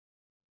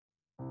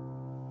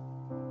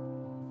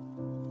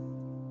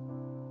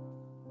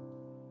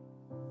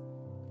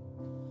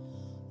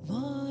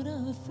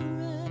a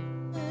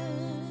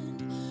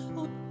friend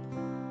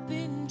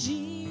in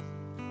Jesus,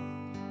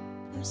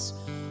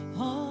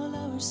 all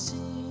our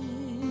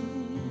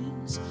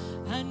sins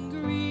and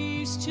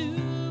griefs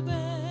to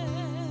bear.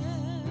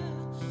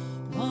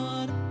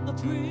 What a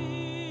privilege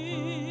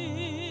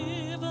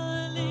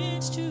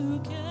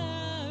to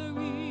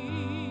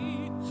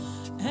carry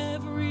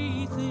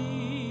everything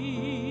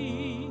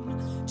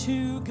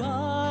to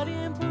God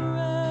in prayer.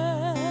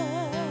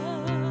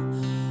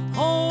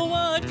 Oh,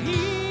 what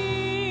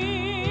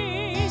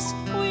peace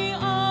we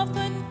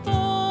often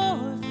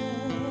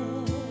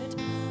forfeit.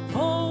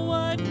 Oh,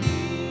 what needless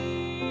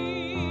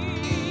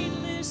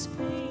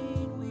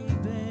pain we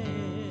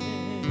bear.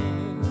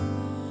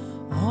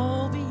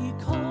 All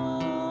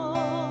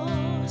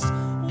because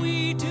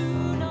we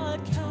do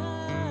not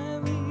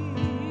carry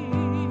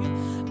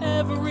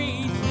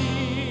everything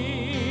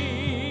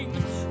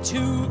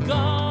to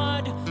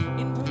God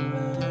in prayer.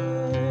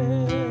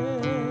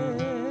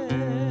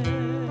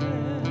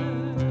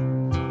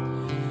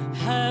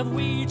 Have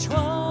we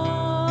trials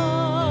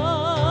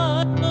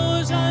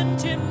and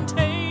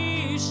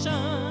temptations?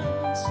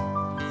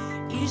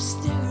 Is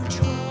there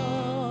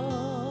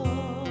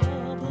trouble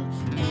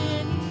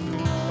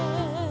anywhere?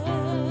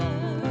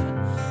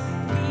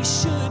 We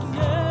should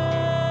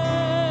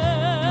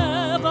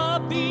never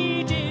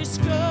be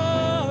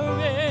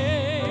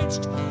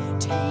discouraged.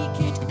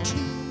 Take it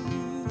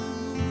to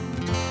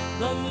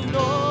the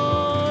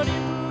Lord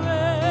in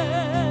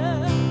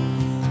prayer.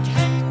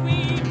 Can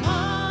we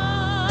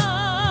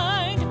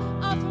find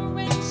a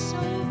friend so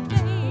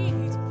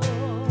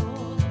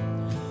faithful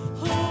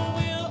who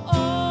will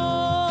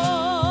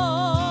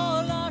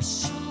all our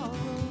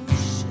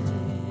sorrows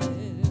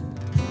share?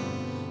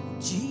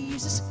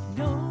 Jesus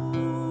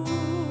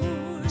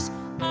knows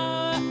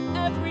our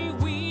every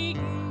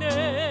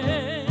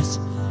weakness.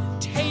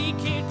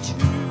 Take it to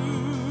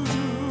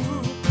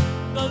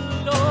the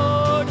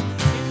Lord in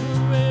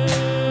prayer.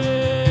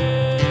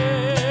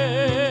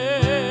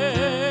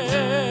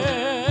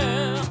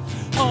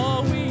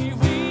 Are we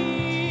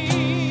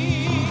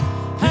weak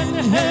and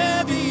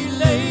heavy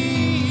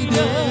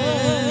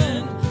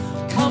laden?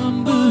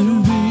 Come but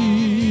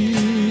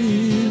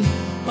with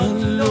a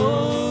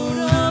load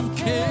of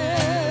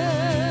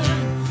care.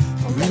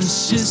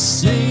 Precious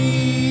Savior,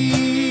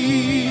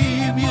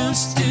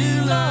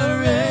 still our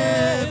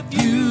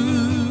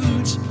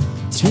refuge.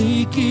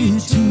 Take it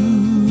to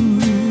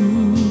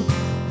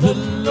the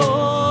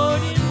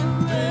Lord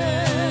in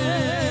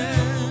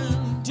prayer.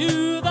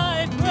 Do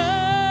thy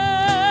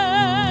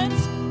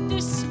friends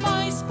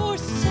despise,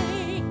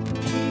 forsake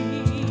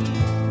thee?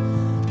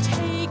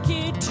 Take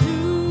it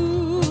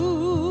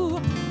to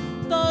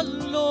the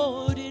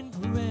Lord in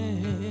prayer.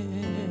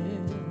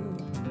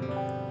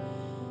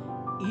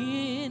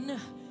 In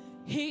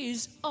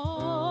His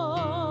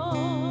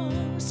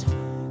arms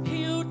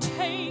He'll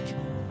take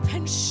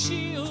and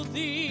shield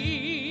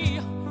thee.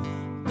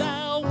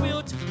 Thou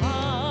wilt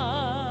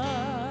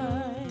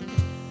find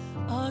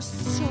a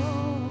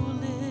solace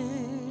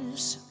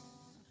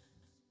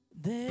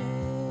there.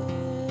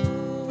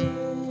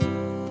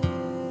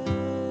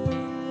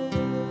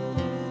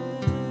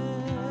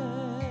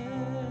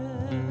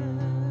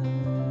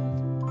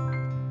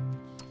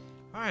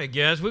 All right,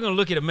 guys, we're going to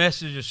look at a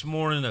message this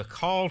morning, a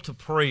call to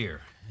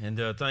prayer. And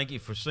thank you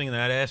for singing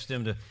that. I asked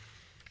them to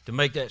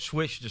make that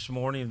switch this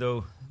morning,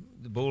 though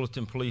the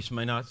bulletin police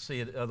may not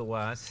see it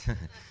otherwise.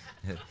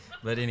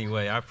 But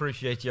anyway, I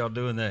appreciate y'all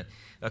doing that.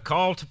 A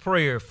call to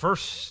prayer.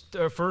 First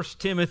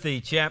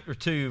Timothy chapter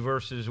 2,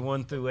 verses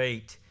 1 through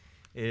 8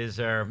 is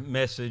our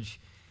message.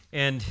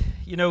 And,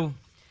 you know,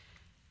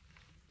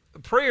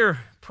 prayer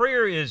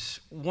is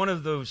one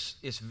of those,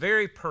 it's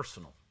very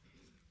personal.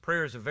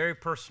 Prayer is a very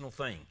personal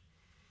thing.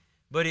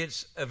 But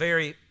it's a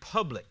very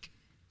public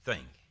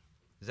thing.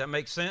 Does that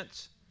make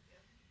sense?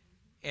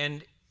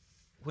 And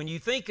when you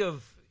think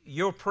of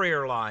your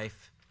prayer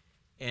life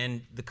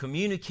and the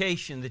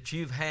communication that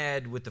you've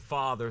had with the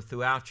Father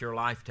throughout your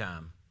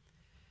lifetime,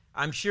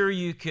 I'm sure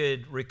you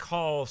could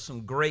recall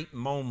some great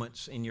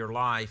moments in your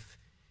life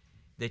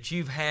that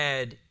you've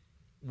had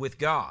with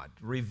God,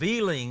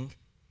 revealing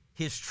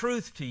His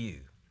truth to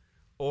you,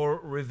 or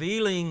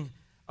revealing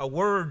a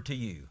word to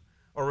you,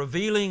 or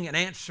revealing an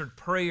answered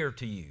prayer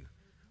to you,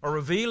 or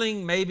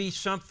revealing maybe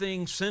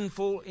something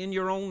sinful in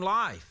your own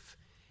life.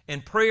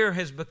 And prayer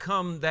has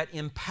become that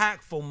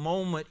impactful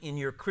moment in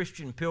your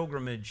Christian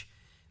pilgrimage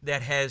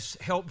that has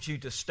helped you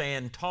to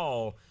stand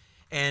tall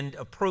and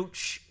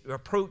approach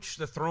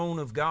the throne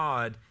of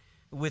God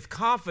with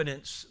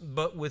confidence,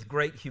 but with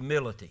great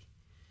humility.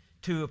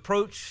 To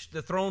approach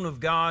the throne of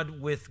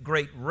God with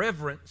great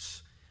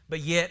reverence,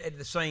 but yet at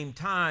the same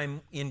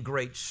time in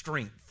great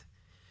strength.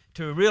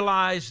 To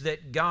realize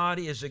that God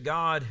is a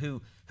God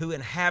who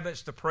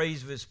inhabits the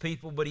praise of His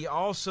people, but He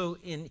also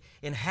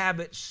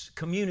inhabits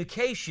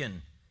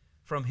communication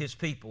from His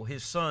people,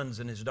 His sons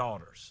and His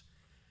daughters.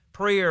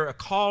 Prayer, a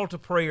call to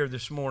prayer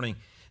this morning.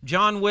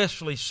 John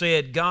Wesley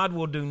said, God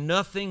will do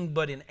nothing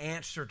but in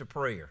answer to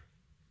prayer.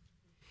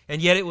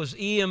 And yet it was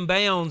E.M.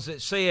 Bounds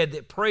that said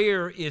that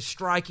prayer is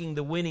striking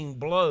the winning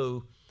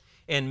blow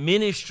and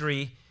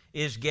ministry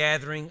is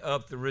gathering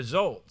up the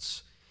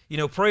results. You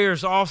know, prayer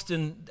is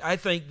often, I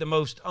think, the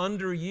most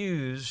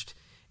underused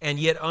and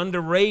yet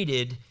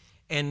underrated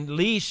and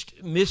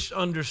least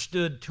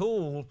misunderstood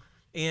tool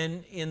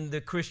in the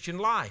Christian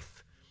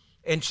life.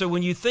 And so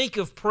when you think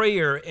of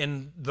prayer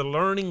and the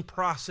learning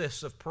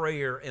process of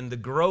prayer and the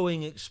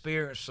growing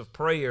experience of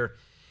prayer,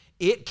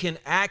 it can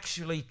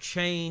actually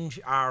change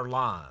our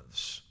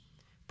lives.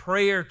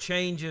 Prayer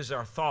changes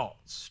our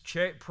thoughts.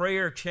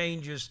 Prayer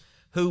changes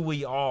who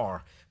we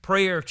are.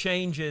 Prayer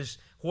changes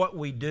what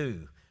we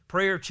do.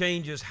 Prayer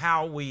changes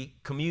how we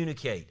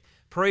communicate.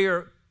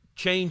 Prayer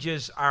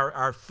changes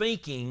our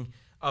thinking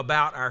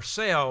about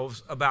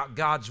ourselves, about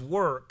God's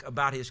work,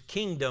 about His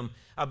kingdom,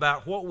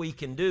 about what we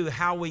can do,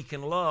 how we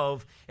can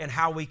love, and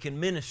how we can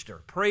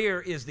minister.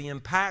 Prayer is the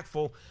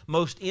impactful,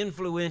 most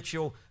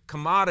influential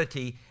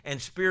commodity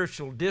and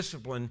spiritual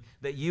discipline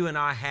that you and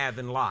I have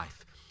in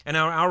life. And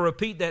I'll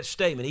repeat that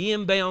statement.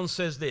 E.M. Bounds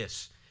says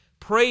this: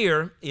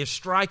 prayer is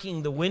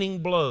striking the winning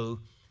blow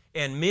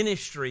and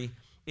ministry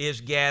is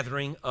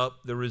gathering up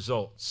the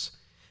results.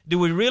 Do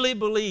we really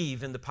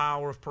believe in the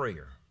power of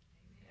prayer?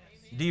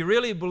 Yes. Do you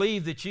really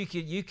believe that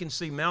you can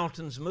see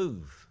mountains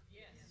move?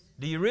 Yes.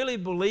 Do you really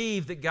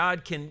believe that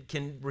God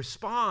can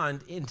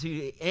respond into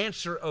the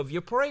answer of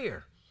your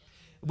prayer?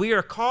 We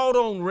are called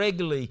on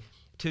regularly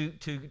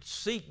to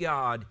seek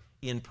God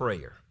in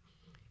prayer.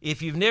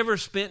 If you've never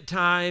spent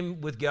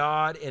time with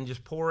God and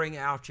just pouring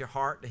out your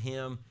heart to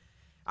Him,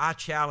 I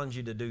challenge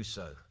you to do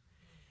so.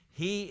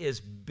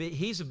 He's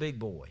a big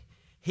boy.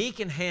 He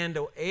can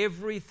handle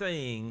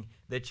everything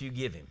that you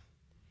give Him.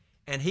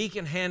 And He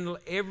can handle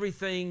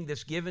everything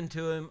that's given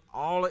to Him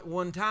all at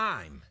one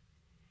time.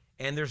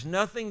 And there's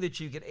nothing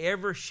that you could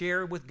ever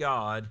share with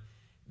God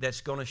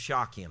that's going to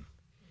shock Him.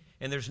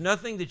 And there's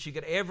nothing that you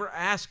could ever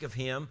ask of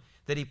Him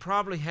that He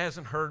probably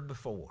hasn't heard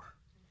before.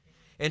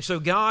 And so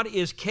God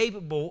is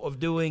capable of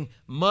doing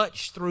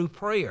much through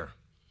prayer.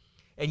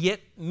 And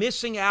yet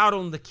missing out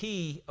on the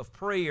key of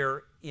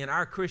prayer in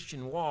our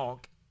Christian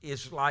walk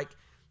is like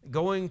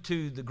going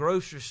to the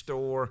grocery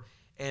store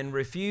and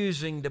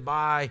refusing to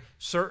buy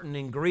certain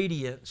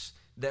ingredients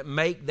that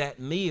make that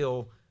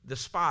meal the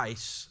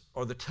spice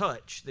or the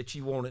touch that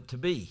you want it to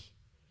be.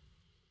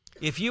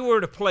 If you were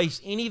to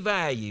place any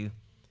value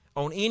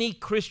on any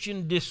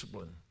Christian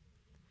discipline,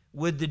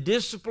 would the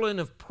discipline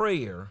of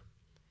prayer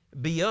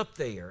be up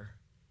there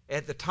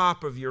at the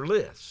top of your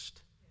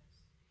list?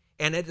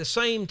 And at the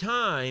same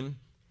time,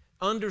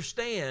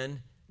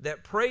 understand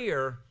that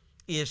prayer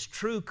is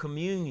true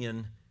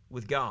communion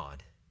with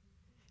God.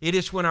 It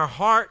is when our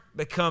heart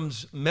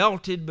becomes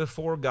melted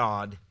before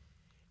God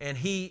and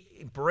He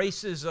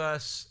embraces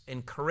us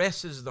and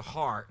caresses the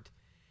heart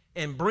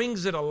and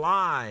brings it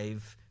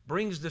alive,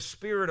 brings the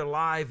Spirit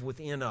alive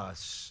within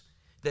us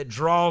that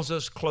draws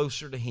us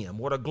closer to Him.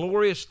 What a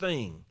glorious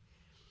thing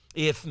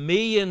if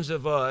millions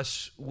of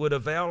us would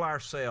avail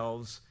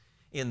ourselves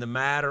in the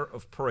matter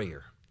of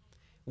prayer.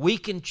 We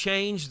can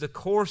change the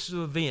course of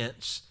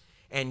events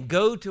and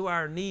go to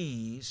our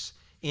knees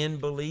in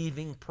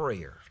believing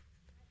prayer.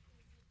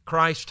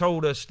 Christ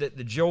told us that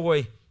the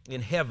joy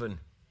in heaven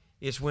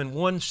is when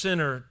one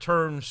sinner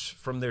turns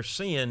from their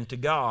sin to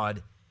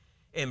God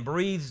and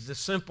breathes the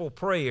simple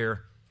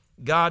prayer,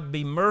 God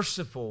be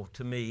merciful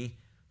to me,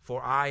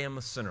 for I am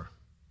a sinner.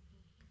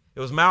 It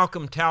was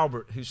Malcolm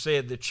Talbot who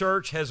said the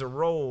church has a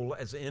role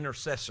as an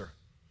intercessor,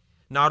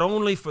 not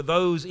only for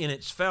those in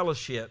its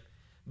fellowship,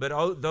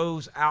 but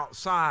those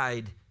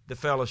outside the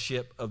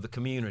fellowship of the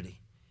community.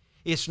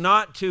 It's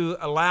not to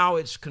allow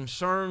its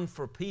concern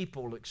for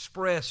people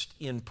expressed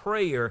in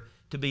prayer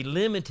to be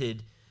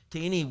limited to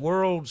any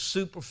world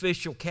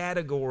superficial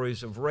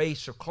categories of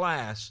race or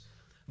class,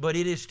 but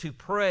it is to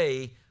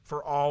pray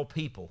for all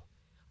people,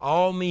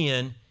 all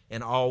men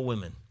and all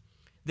women.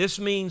 This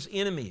means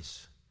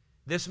enemies.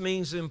 This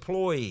means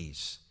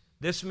employees.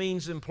 This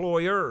means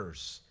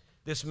employers.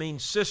 This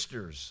means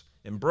sisters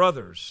and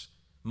brothers,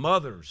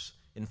 mothers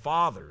and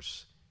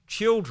fathers,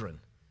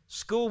 children,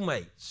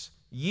 schoolmates,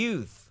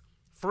 youth,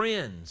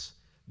 friends,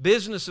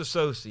 business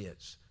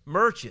associates,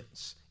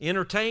 merchants,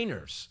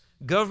 entertainers,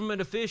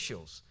 government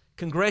officials,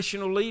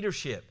 congressional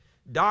leadership,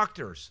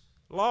 doctors,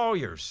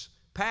 lawyers,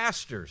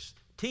 pastors,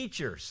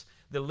 teachers.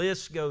 The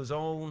list goes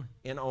on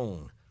and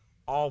on.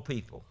 All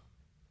people.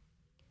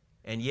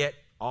 And yet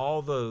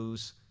all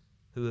those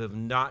who have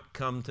not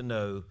come to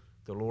know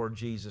the Lord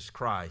Jesus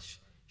Christ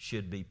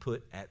should be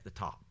put at the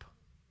top.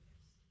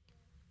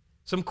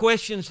 Some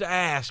questions to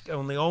ask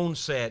on the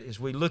onset as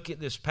we look at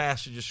this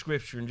passage of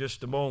Scripture in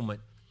just a moment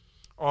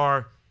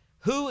are,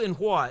 who and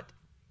what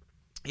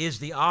is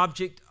the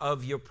object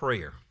of your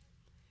prayer?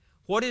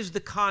 What is the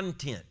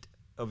content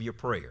of your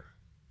prayer?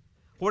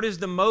 What is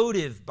the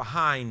motive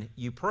behind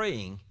you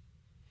praying?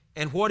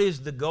 And what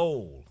is the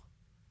goal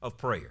of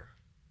prayer?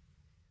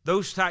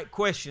 Those type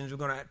questions we're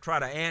going to try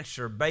to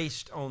answer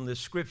based on the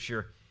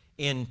Scripture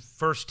in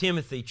 1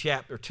 Timothy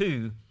chapter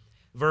 2,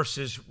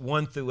 verses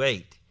 1 through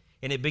 8.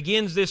 And it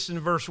begins this in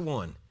verse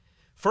 1.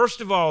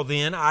 First of all,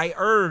 then, I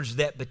urge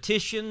that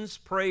petitions,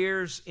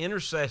 prayers,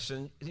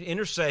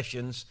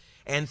 intercessions,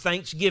 and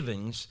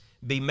thanksgivings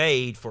be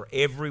made for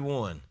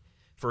everyone,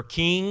 for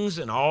kings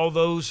and all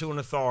those who are in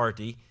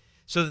authority,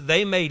 so that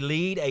they may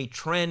lead a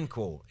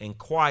tranquil and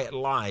quiet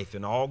life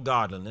in all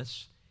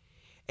godliness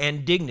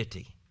and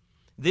dignity.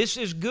 This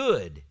is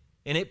good,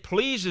 and it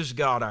pleases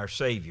God our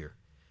Savior,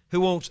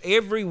 who wants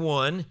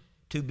everyone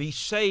to be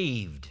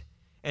saved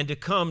and to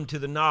come to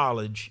the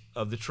knowledge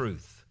of the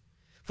truth.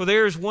 For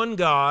there is one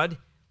God,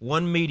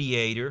 one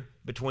mediator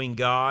between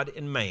God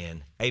and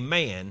man, a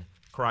man,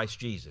 Christ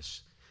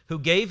Jesus, who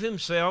gave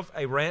himself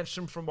a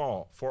ransom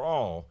for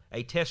all,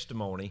 a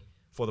testimony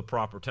for the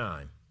proper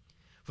time.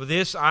 For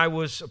this I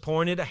was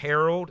appointed a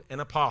herald,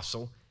 an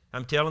apostle.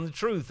 I'm telling the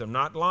truth, I'm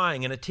not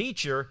lying, and a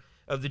teacher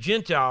of the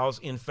Gentiles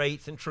in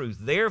faith and truth.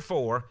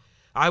 Therefore,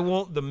 I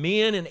want the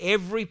men in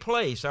every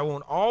place, I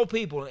want all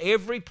people in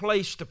every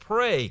place to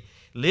pray,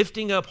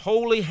 lifting up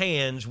holy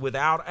hands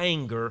without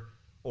anger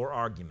or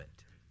argument.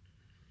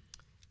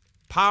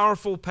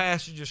 Powerful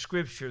passage of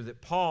Scripture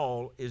that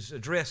Paul is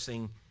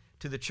addressing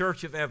to the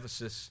church of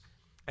Ephesus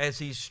as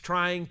he's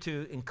trying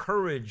to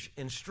encourage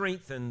and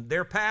strengthen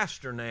their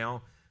pastor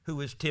now,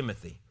 who is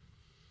Timothy.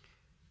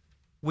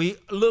 We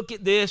look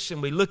at this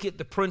and we look at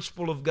the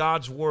principle of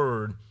God's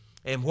Word,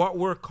 and what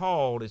we're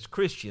called as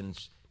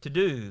Christians to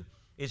do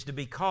is to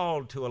be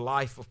called to a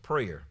life of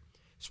prayer,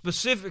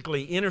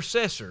 specifically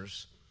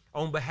intercessors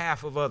on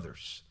behalf of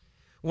others.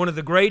 One of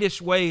the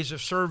greatest ways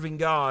of serving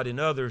God and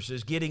others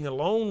is getting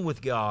alone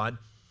with God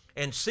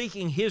and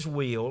seeking His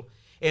will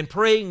and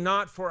praying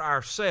not for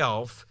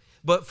ourselves,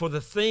 but for the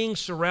things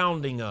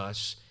surrounding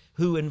us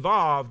who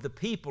involve the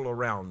people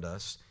around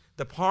us,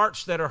 the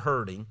parts that are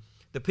hurting,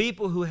 the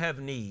people who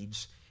have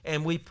needs,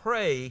 and we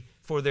pray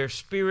for their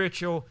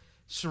spiritual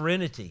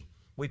serenity.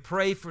 We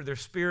pray for their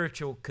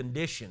spiritual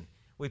condition.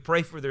 We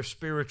pray for their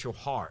spiritual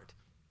heart.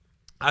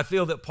 I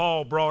feel that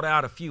Paul brought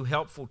out a few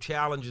helpful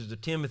challenges to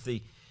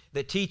Timothy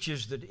that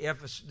teaches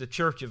the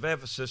church of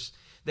Ephesus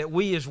that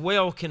we as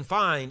well can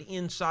find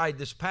inside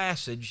this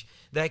passage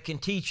that can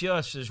teach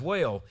us as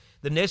well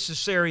the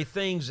necessary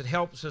things that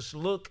helps us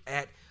look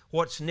at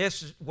what's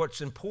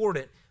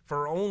important for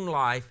our own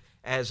life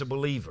as a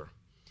believer.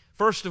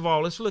 First of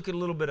all, let's look at a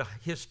little bit of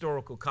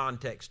historical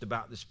context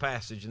about this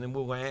passage, and then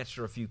we'll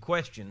answer a few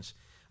questions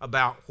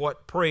about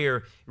what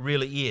prayer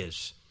really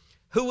is.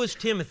 Who was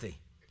Timothy?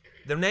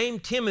 The name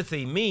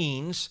Timothy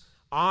means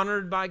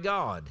honored by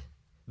God,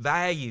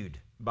 valued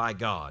by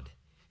God.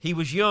 He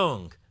was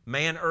young,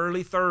 man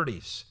early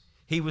 30s.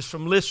 He was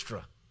from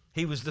Lystra.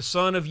 He was the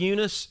son of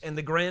Eunice and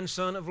the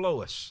grandson of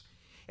Lois.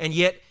 And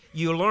yet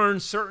you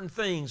learn certain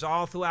things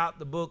all throughout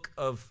the book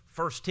of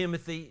 1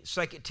 Timothy,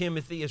 2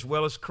 Timothy, as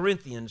well as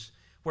Corinthians,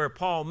 where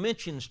Paul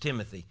mentions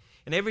Timothy.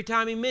 And every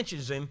time he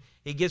mentions him,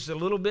 he gives a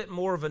little bit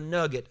more of a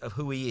nugget of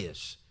who he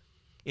is.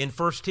 In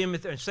 2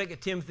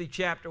 Timothy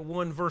chapter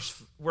 1,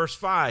 verse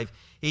 5,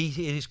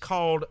 he's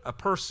called a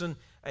person,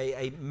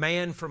 a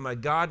man from a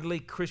godly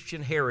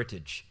Christian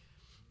heritage.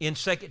 In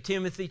 2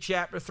 Timothy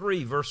chapter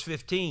 3, verse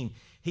 15,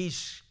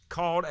 he's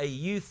called a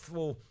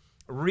youthful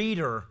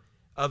reader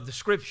of the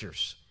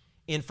Scriptures.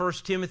 In 1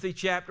 Timothy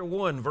chapter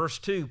 1, verse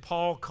 2,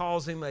 Paul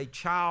calls him a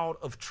child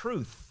of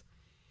truth.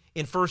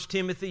 In 1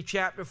 Timothy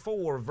chapter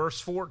 4,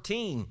 verse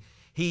 14,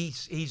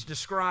 he's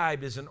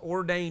described as an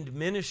ordained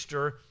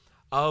minister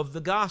of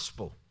the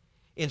gospel.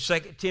 In 2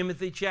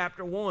 Timothy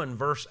chapter 1,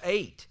 verse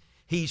 8,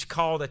 he's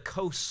called a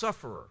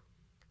co-sufferer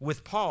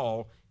with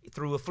Paul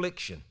through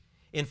affliction.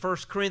 In 1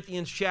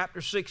 Corinthians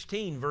chapter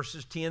 16,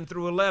 verses 10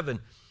 through 11,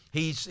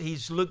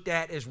 he's looked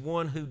at as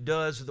one who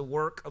does the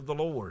work of the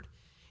Lord.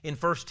 In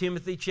 1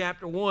 Timothy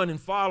chapter 1 and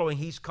following,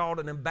 he's called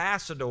an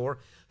ambassador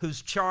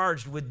who's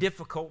charged with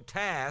difficult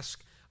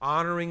tasks,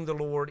 honoring the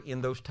Lord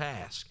in those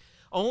tasks.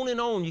 On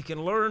and on, you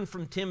can learn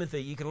from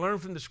Timothy. You can learn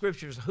from the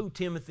Scriptures who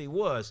Timothy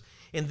was.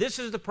 And this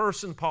is the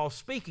person Paul's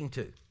speaking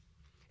to.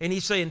 And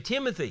he's saying,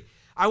 Timothy,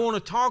 I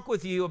want to talk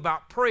with you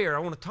about prayer. I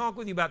want to talk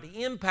with you about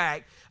the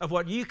impact of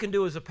what you can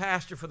do as a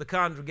pastor for the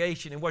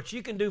congregation and what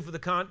you can do for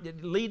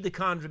lead the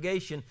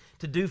congregation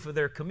to do for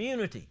their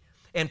community.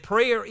 And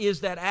prayer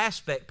is that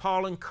aspect.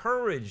 Paul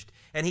encouraged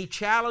and he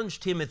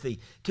challenged Timothy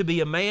to be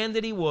a man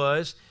that he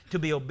was, to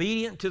be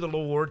obedient to the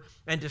Lord,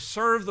 and to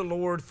serve the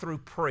Lord through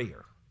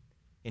prayer.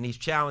 And he's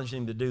challenged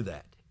him to do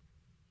that.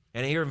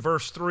 And here in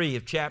verse 3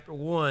 of chapter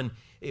 1,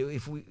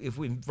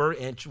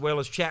 as well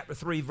as chapter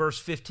 3, verse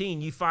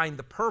 15, you find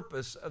the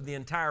purpose of the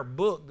entire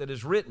book that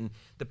is written,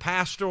 the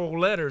pastoral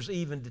letters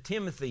even to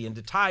Timothy and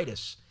to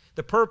Titus.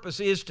 The purpose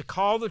is to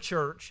call the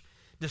church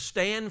to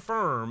stand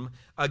firm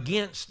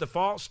against the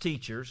false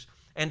teachers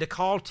and to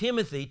call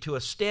Timothy to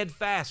a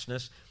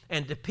steadfastness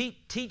and to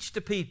teach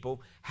the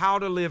people how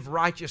to live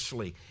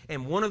righteously.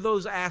 And one of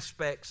those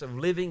aspects of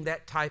living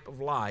that type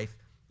of life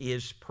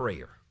is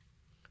prayer.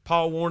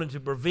 Paul wanted to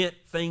prevent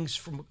things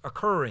from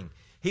occurring.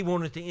 He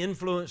wanted to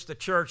influence the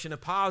church in a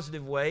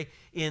positive way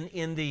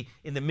in the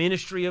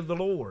ministry of the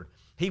Lord.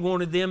 He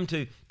wanted them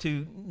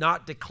to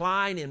not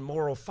decline in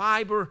moral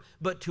fiber,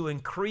 but to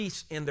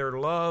increase in their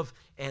love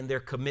and their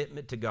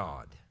commitment to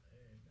God.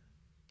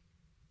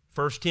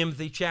 1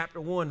 Timothy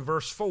chapter 1,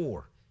 verse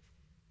 4.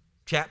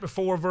 Chapter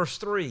 4, verse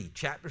 3.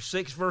 Chapter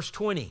 6, verse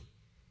 20.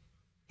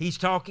 He's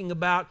talking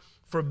about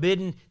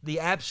forbidding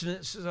the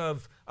abstinence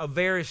of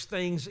various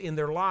things in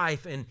their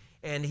life,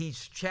 and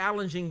he's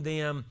challenging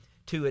them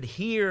to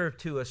adhere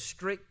to a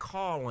strict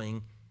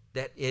calling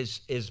that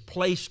is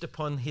placed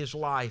upon his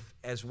life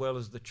as well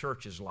as the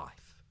church's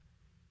life.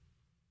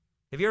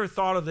 Have you ever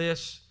thought of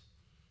this?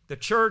 The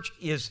church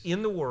is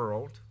in the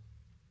world.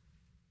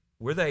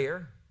 We're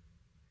there.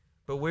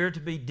 But we're to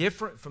be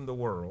different from the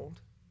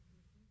world.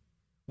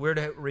 We're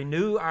to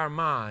renew our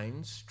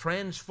minds,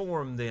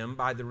 transform them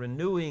by the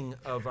renewing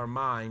of our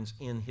minds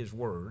in His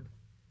Word.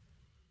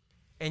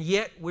 And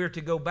yet we're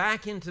to go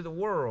back into the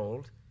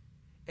world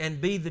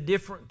and be the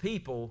different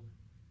people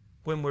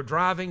when we're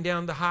driving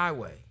down the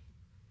highway,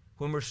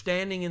 when we're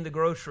standing in the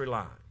grocery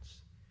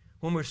lines,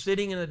 when we're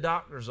sitting in a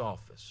doctor's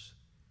office,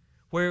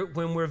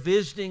 when we're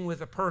visiting with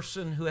a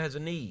person who has a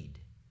need,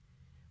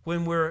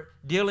 when we're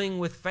dealing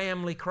with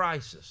family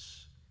crisis.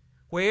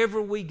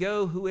 Wherever we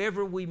go,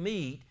 whoever we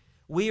meet,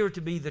 we are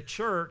to be the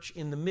church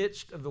in the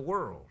midst of the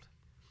world.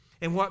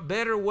 And what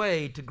better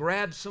way to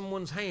grab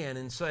someone's hand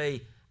and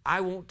say,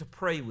 I want to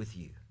pray with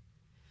you.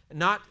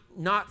 Not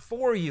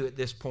for you at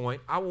this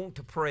point. I want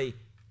to pray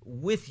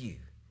with you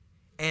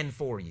and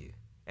for you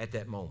at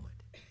that moment.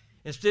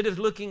 Instead of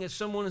looking at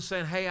someone and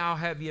saying, hey, I'll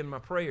have you in my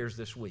prayers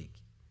this week.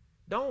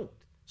 Don't.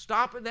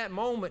 Stop at that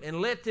moment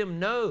and let them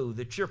know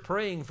that you're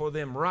praying for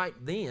them right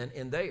then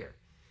and there.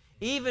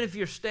 Even if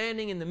you're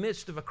standing in the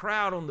midst of a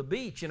crowd on the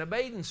beach in a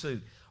bathing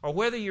suit, or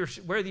whether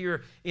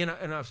you're in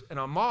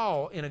a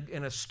mall,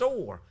 in a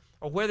store,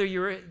 or whether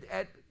you're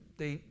at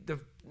the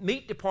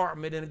meat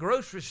department in a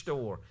grocery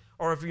store,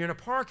 or if you're in a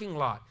parking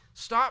lot,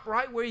 stop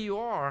right where you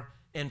are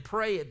and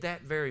pray at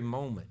that very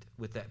moment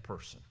with that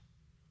person.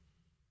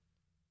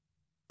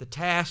 The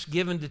task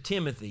given to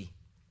Timothy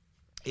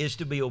is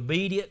to be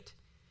obedient.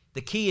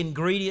 The key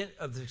ingredient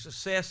of the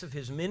success of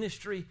his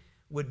ministry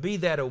would be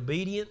that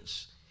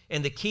obedience.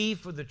 And the key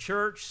for the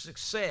church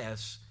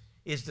success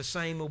is the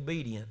same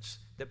obedience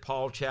that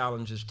Paul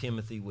challenges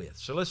Timothy with.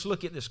 So let's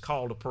look at this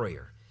call to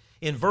prayer.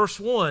 In verse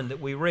 1 that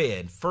we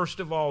read, first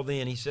of all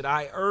then, he said,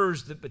 I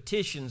urge that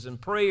petitions and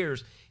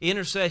prayers,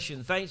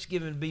 intercession,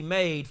 thanksgiving be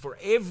made for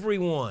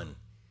everyone.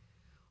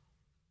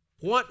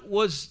 What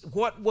was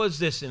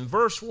this? In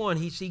verse 1,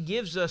 he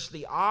gives us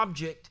the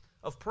object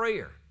of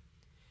prayer.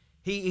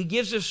 He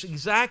gives us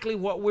exactly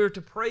what we're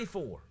to pray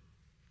for.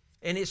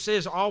 And it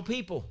says all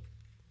people.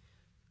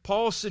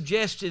 Paul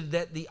suggested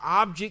that the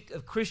object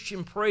of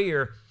Christian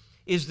prayer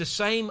is the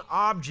same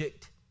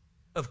object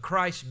of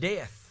Christ's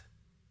death.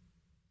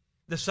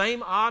 The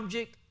same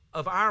object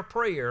of our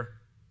prayer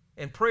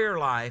and prayer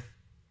life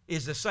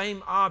is the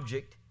same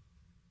object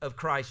of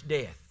Christ's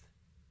death.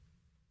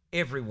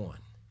 Everyone.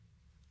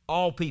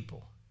 All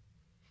people.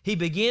 He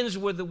begins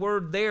with the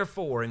word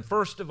therefore, and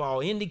first of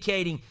all,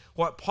 indicating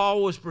what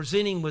Paul was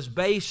presenting was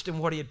based on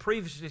what he had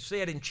previously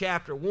said in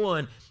chapter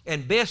 1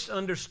 and best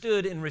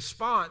understood in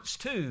response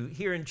to,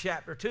 here in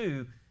chapter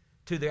 2,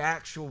 to the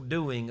actual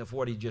doing of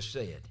what he just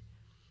said.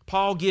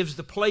 Paul gives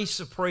the place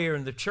of prayer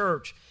in the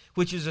church,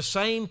 which is the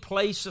same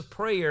place of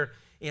prayer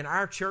in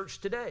our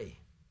church today.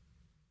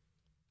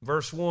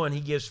 Verse 1, he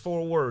gives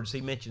 4 words.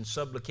 He mentions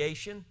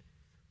supplication,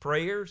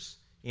 prayers,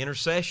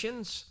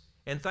 intercessions,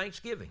 and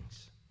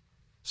thanksgivings.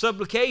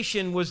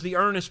 Supplication was the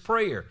earnest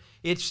prayer.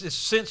 It's this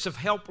sense of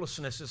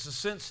helplessness. It's a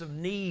sense of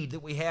need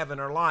that we have in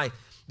our life.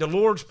 The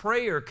Lord's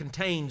Prayer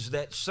contains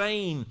that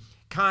same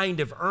kind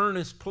of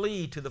earnest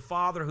plea to the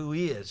Father who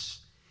is.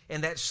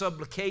 And that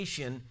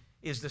supplication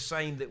is the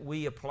same that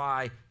we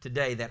apply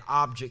today, that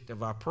object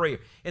of our prayer.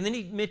 And then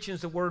he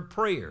mentions the word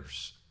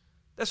prayers.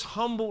 That's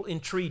humble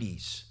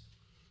entreaties.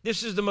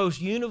 This is the most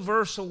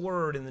universal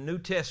word in the New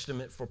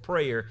Testament for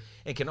prayer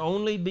and can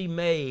only be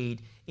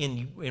made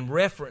in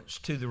reference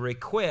to the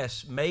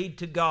requests made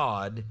to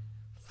God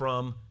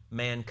from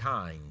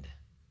mankind.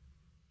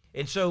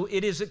 And so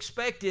it is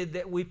expected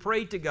that we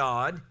pray to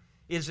God.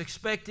 It is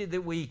expected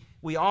that we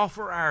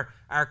offer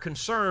our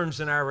concerns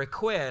and our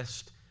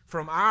requests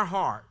from our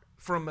heart,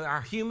 from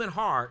our human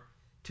heart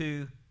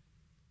to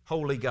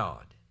holy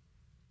God.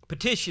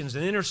 Petitions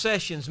and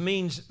intercessions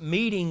means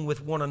meeting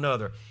with one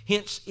another.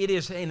 Hence, it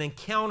is an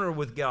encounter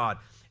with God.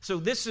 So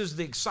this is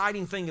the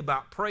exciting thing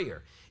about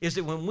prayer, is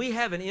that when we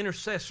have an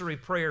intercessory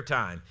prayer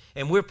time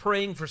and we're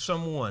praying for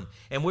someone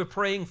and we're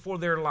praying for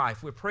their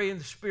life, we're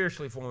praying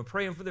spiritually for them, we're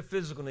praying for their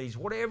physical needs,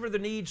 whatever the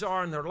needs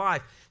are in their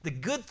life, the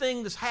good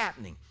thing that's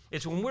happening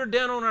is when we're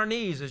down on our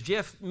knees, as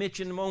Jeff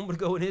mentioned a moment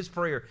ago in his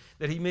prayer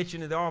that he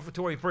mentioned in the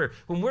offertory prayer,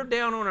 when we're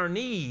down on our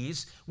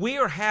knees, we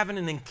are having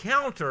an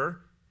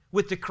encounter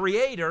with the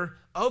Creator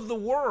of the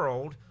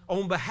world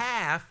on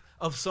behalf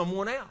of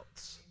someone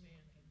else.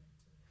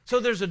 So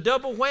there's a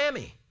double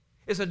whammy.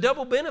 It's a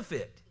double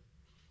benefit.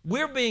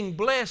 We're being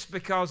blessed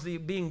because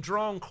of being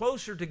drawn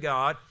closer to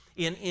God,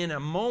 in a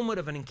moment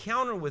of an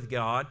encounter with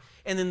God,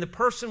 and then the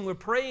person we're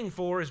praying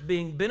for is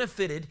being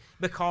benefited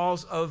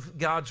because of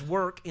God's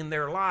work in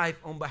their life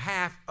on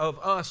behalf of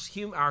us,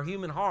 our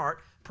human heart,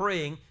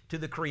 praying to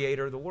the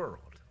Creator of the world.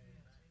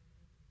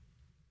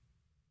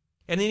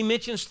 And then he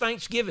mentions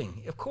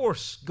thanksgiving. Of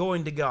course,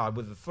 going to God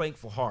with a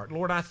thankful heart.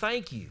 Lord, I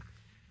thank you.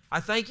 I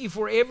thank you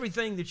for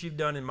everything that you've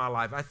done in my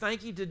life. I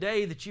thank you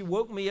today that you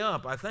woke me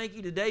up. I thank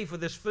you today for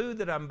this food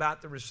that I'm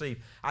about to receive.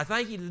 I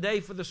thank you today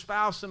for the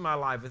spouse in my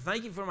life. I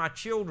thank you for my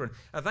children.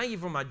 I thank you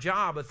for my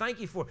job. I thank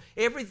you for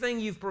everything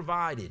you've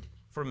provided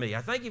for me.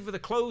 I thank you for the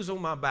clothes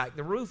on my back,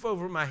 the roof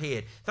over my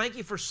head. Thank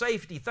you for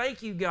safety.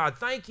 Thank you, God.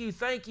 Thank you,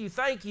 thank you,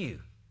 thank you.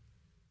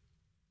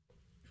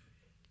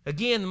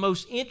 Again, the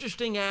most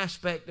interesting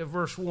aspect of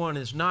verse 1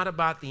 is not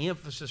about the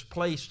emphasis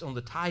placed on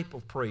the type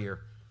of prayer,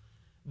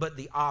 but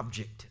the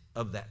object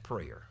of that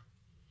prayer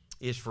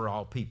is for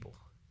all people.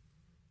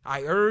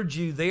 I urge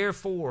you,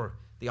 therefore,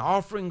 the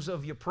offerings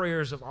of your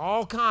prayers of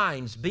all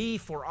kinds be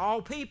for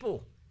all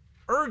people,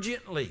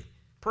 urgently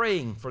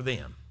praying for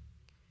them.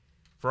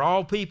 For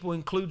all people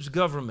includes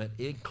government,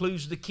 it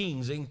includes the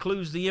kings, it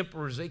includes the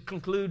emperors, it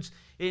includes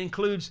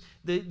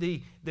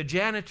the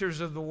janitors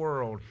of the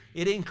world,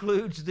 it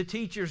includes the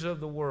teachers of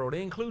the world,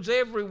 it includes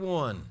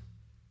everyone.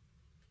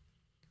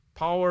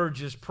 Paul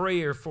urges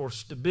prayer for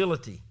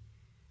stability.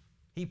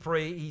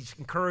 He's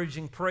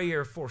encouraging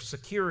prayer for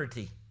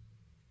security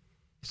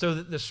so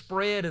that the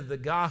spread of the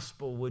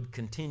gospel would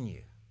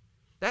continue.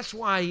 That's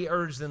why he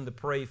urged them to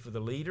pray for the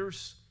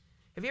leaders.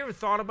 Have you ever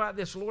thought about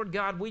this? Lord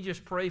God, we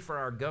just pray for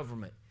our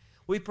government.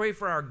 We pray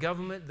for our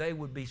government. They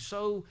would be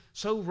so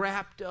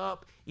wrapped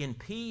up in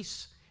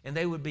peace, and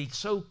they would be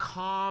so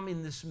calm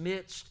in this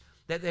midst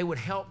that they would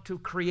help to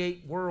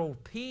create world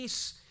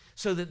peace,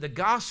 so that the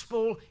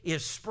gospel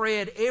is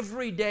spread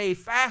every day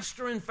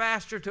faster and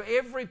faster to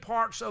every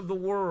parts of the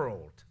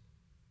world.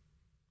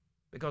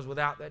 Because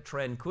without that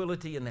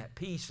tranquility and that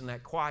peace and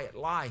that quiet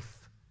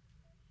life,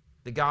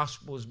 the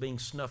gospel is being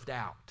snuffed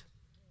out.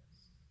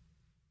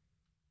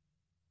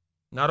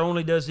 Not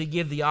only does he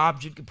give the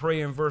object of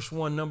prayer in verse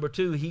 1, number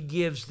 2, he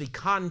gives the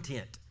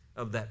content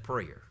of that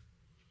prayer.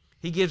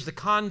 He gives the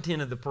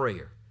content of the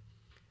prayer.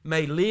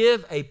 May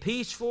live a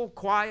peaceful,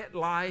 quiet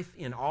life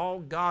in all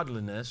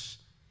godliness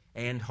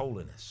and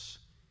holiness.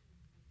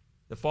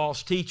 The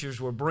false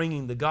teachers were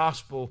bringing the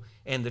gospel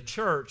and the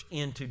church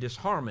into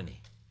disharmony.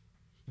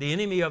 The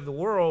enemy of the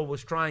world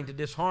was trying to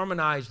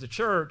disharmonize the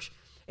church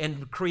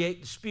and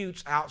create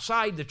disputes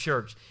outside the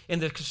church.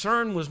 And the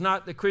concern was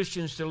not the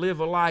Christians to live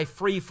a life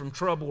free from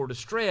trouble or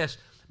distress,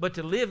 but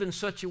to live in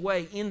such a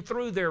way in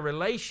through their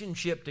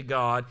relationship to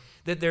God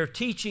that their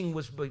teaching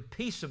was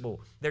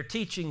peaceable, their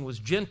teaching was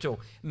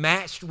gentle,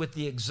 matched with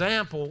the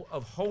example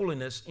of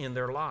holiness in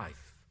their life.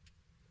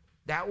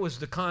 That was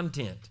the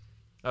content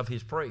of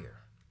his prayer.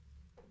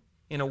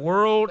 In a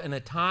world and a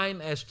time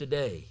as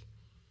today,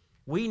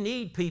 we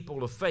need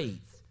people of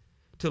faith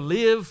to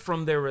live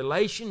from their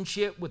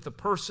relationship with the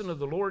person of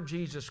the Lord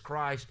Jesus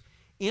Christ,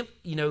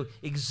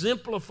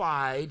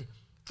 exemplified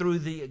through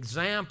the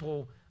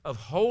example of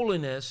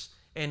holiness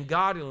and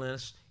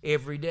godliness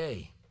every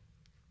day.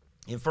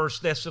 In 1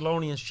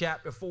 Thessalonians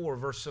chapter 4,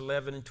 verse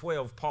 11 and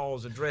 12, Paul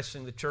is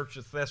addressing the church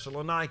of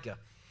Thessalonica.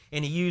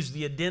 And he used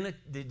the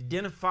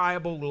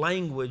identifiable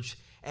language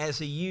as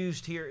he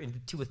used here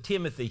with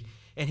Timothy.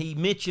 And he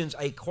mentions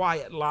a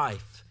quiet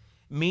life,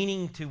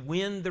 meaning to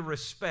win the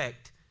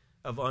respect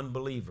of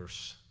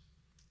unbelievers.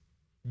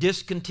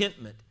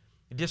 Discontentment,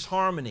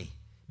 disharmony,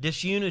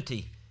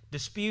 disunity,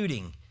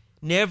 disputing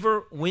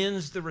never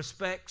wins the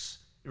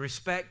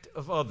respect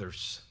of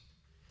others.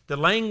 The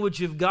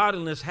language of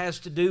godliness has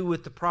to do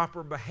with the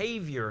proper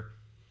behavior,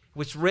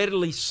 which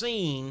readily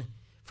seen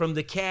from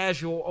the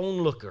casual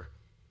onlooker.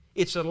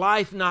 It's a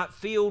life not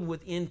filled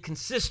with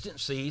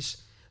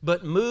inconsistencies,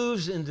 but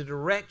moves in the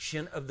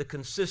direction of the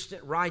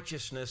consistent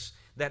righteousness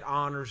that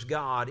honors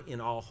God in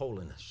all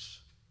holiness.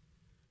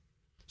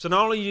 So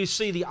not only do you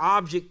see the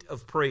object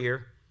of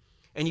prayer,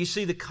 and you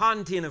see the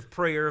content of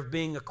prayer of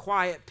being a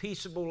quiet,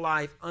 peaceable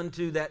life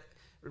unto that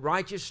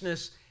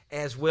righteousness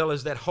as well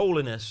as that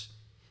holiness,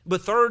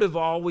 but third of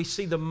all, we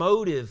see the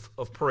motive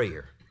of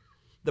prayer.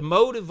 The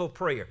motive of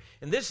prayer.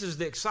 And this is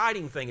the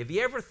exciting thing. Have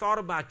you ever thought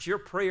about your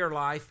prayer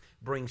life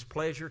brings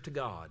pleasure to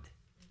God?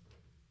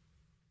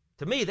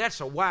 To me,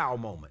 that's a wow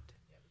moment.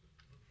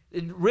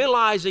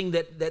 Realizing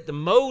that the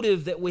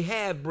motive that we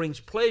have brings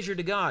pleasure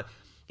to God.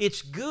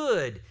 It's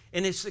good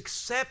and it's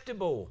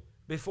acceptable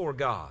before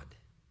God.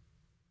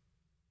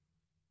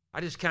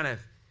 I just kind of,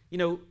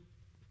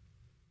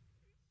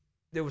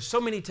 there were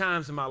so many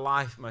times in my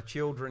life my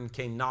children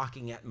came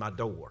knocking at my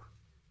door.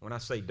 When I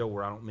say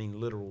door, I don't mean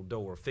literal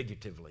door,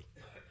 figuratively.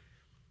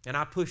 And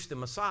I pushed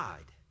them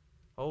aside.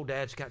 Oh,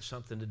 Dad's got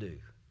something to do.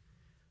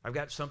 I've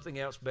got something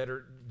else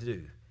better to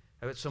do.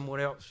 I've got someone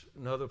else,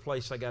 another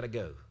place I got to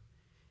go.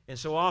 And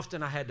so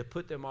often I had to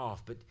put them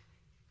off. But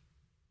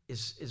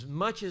as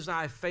much as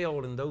I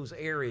failed in those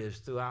areas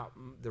throughout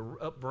the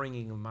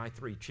upbringing of my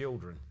 3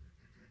 children,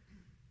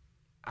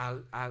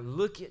 I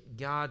look at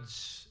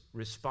God's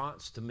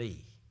response to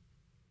me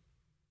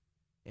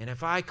And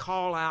if I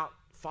call out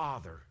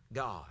Father,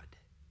 God,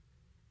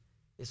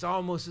 it's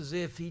almost as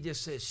if he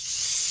just says,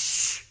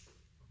 shh.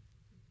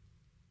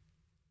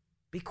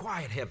 Be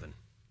quiet, heaven.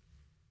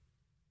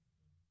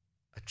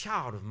 A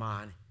child of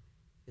mine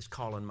is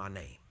calling my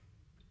name.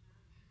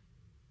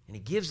 And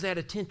he gives that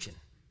attention.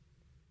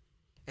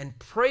 And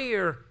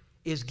prayer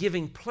is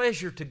giving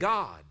pleasure to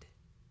God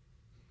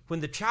when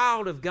the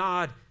child of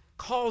God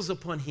calls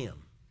upon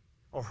him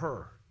or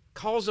her,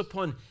 calls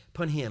upon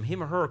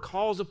him or her,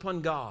 calls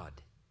upon God.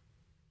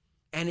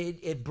 And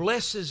it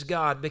blesses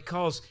God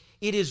because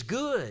it is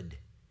good.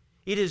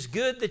 It is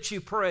good that you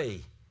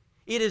pray.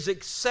 It is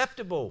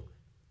acceptable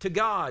to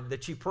God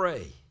that you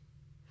pray.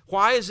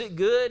 Why is it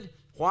good?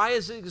 Why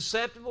is it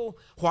acceptable?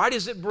 Why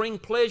does it bring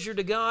pleasure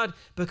to God?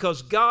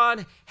 Because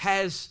God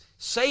has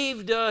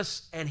saved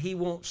us and He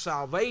wants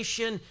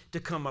salvation to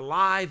come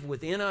alive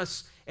within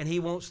us, and He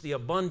wants the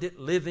abundant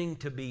living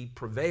to be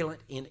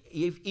prevalent in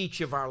each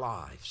of our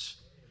lives.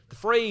 The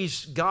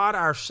phrase God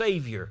our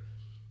Savior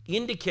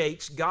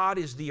indicates God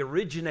is the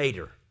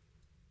originator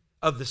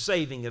of the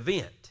saving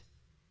event,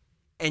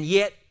 and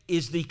yet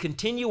is the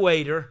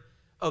continuator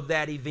of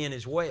that event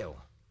as well.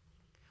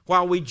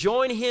 While we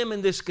join Him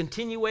in this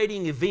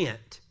continuating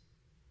event,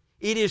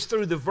 it is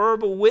through the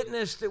verbal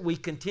witness that we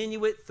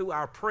continue it through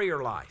our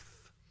prayer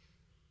life.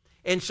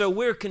 And so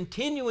we're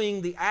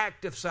continuing the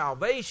act of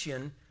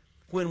salvation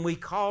when we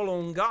call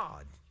on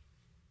God,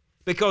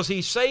 because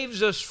He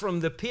saves us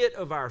from the pit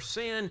of our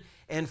sin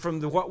and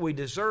from what we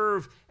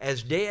deserve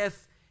as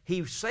death.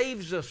 He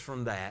saves us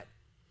from that,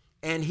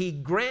 and He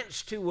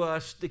grants to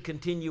us the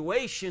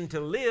continuation to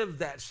live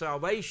that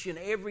salvation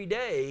every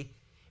day,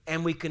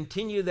 and we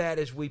continue that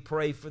as we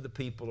pray for the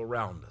people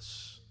around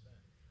us.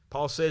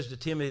 Paul says to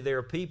Timothy, there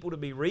are people to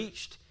be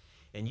reached,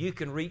 and you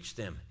can reach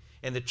them.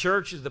 And the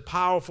church is the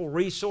powerful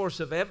resource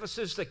of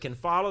Ephesus that can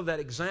follow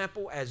that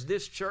example as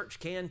this church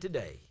can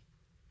today.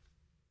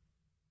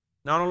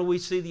 Not only we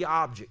see the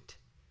object,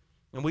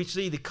 and we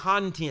see the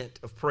content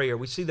of prayer,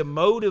 we see the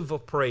motive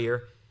of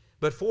prayer,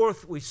 but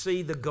fourth, we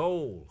see the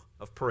goal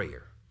of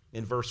prayer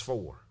in verse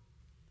 4.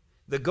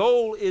 The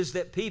goal is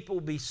that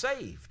people be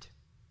saved.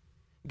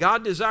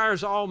 God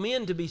desires all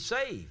men to be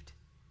saved,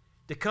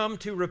 to come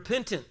to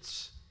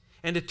repentance,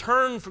 and to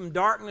turn from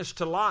darkness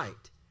to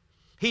light.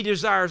 He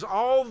desires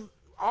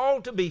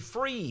all to be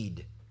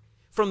freed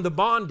from the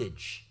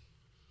bondage,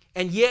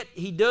 and yet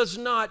He does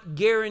not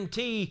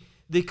guarantee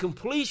the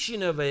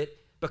completion of it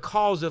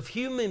because of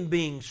human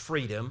beings'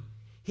 freedom.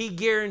 He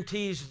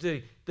guarantees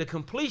the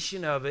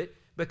completion of it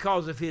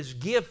because of His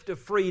gift of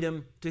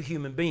freedom to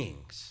human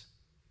beings.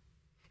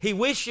 He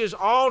wishes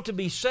all to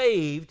be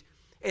saved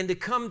and to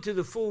come to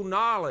the full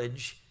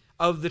knowledge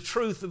of the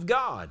truth of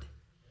God.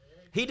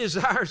 He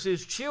desires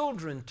His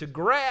children to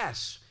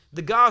grasp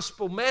the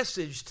gospel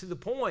message to the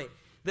point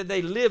that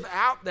they live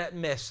out that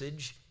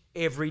message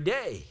every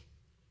day.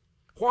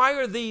 Why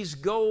are these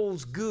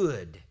goals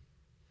good?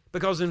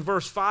 Because in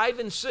verse 5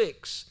 and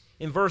 6,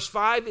 in verse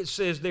 5 it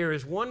says there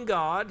is one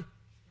God,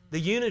 the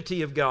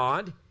unity of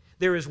God,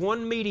 there is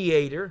one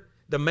mediator,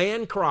 the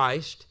man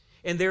Christ,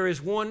 and there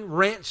is one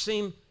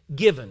ransom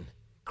given.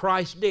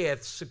 Christ's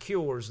death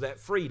secures that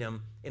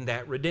freedom and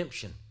that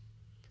redemption.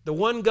 The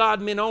one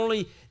God meant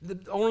only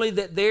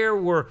that there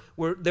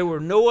were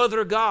no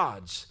other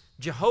gods.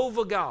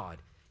 Jehovah God,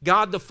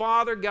 God the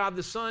Father, God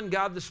the Son,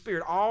 God the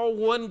Spirit, all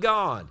one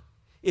God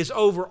is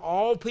over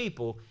all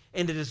people,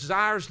 and it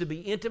desires to be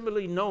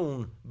intimately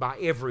known by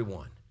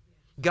everyone.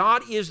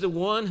 God is the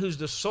one who's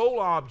the sole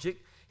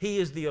object. He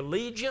is the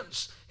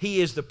allegiance, He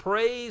is the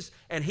praise,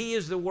 and He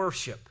is the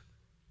worship.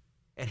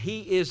 And He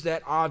is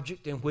that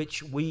object in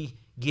which we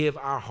give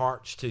our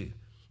hearts to.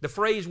 The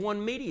phrase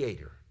one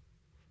mediator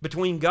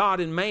between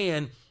God and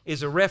man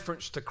is a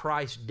reference to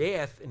Christ's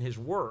death and His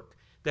work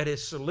that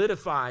has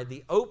solidified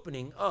the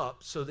opening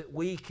up so that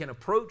we can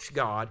approach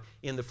God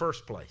in the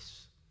first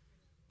place.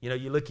 You know,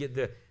 you look at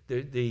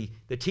the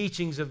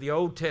teachings of the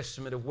Old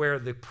Testament of where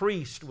the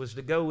priest was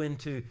to go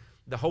into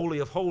the Holy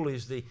of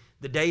Holies, the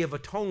Day of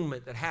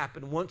Atonement that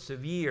happened once a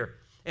year.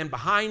 And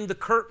behind the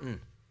curtain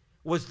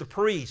was the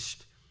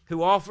priest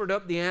who offered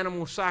up the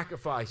animal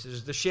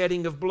sacrifices, the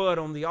shedding of blood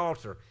on the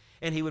altar.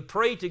 And he would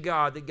pray to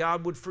God that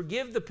God would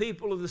forgive the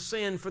people of the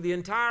sin for the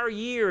entire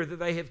year that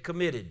they have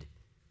committed.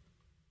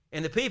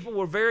 And the people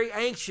were very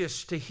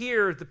anxious to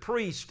hear the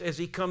priest as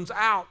he comes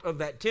out of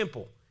that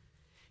temple.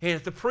 And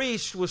if the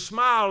priest was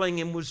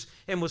smiling and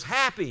was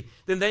happy,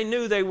 then they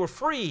knew they were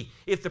free.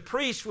 If the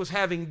priest was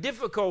having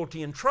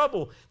difficulty and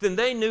trouble, then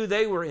they knew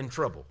they were in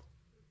trouble.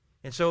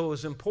 And so it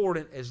was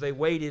important as they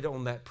waited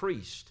on that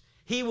priest.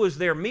 He was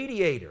their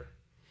mediator.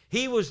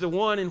 He was the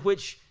one in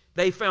which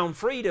they found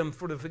freedom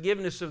for the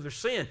forgiveness of their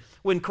sin.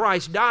 When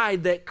Christ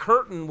died, that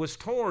curtain was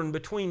torn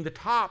between the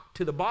top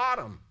to the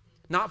bottom.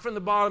 Not from the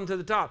bottom to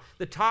the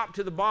top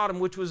to the bottom,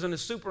 which was in a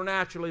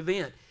supernatural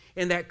event.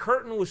 And that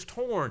curtain was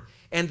torn,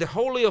 and the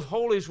Holy of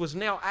Holies was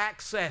now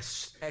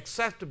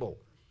acceptable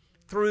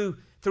through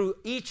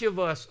each of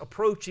us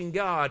approaching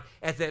God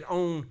at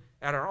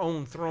our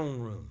own throne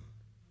room.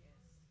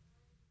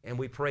 And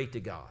we pray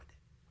to God.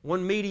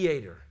 one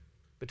mediator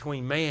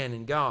between man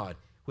and God,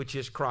 which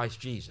is Christ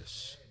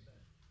Jesus.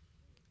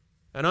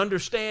 An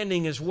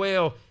understanding as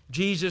well,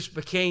 Jesus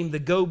became the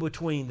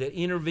go-between that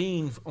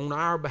intervened on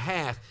our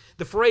behalf.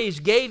 The phrase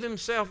gave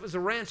himself as a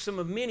ransom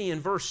of many in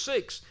verse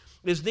 6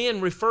 is then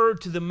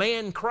referred to the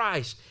man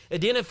Christ,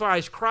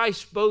 identifies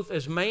Christ both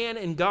as man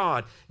and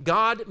God.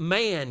 God,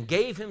 man,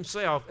 gave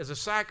himself as a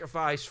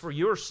sacrifice for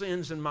your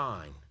sins and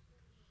mine.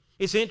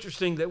 It's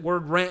interesting that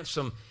word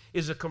ransom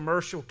is a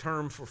commercial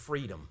term for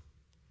freedom.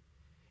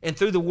 And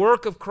through the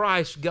work of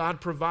Christ, God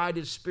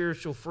provided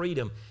spiritual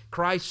freedom.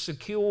 Christ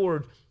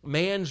secured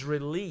man's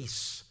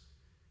release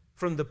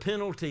from the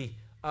penalty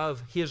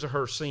of his or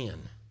her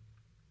sin.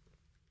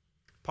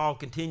 Paul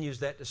continues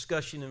that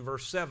discussion in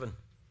verse 7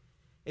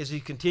 as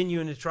he's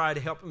continuing to try to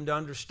help him to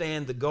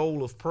understand the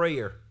goal of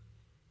prayer.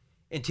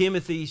 And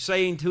Timothy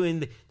saying to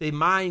him,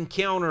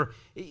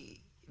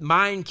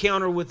 my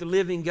encounter with the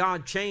living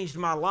God changed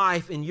my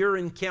life, and your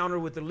encounter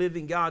with the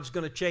living God is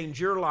going to change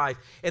your life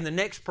and the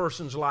next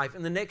person's life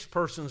and the next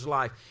person's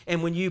life.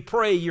 And when you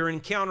pray, you're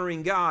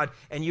encountering God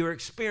and you're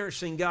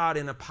experiencing God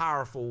in a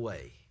powerful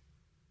way.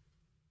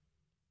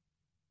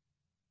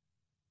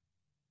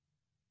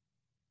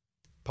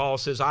 Paul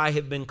says, I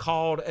have been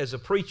called as a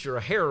preacher,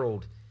 a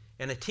herald,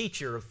 and a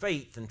teacher of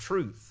faith and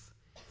truth.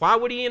 Why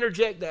would he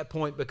interject that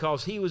point?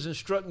 Because he was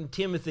instructing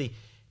Timothy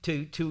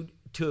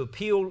to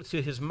appeal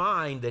to his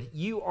mind that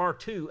you are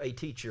too a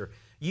teacher.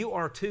 You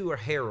are too a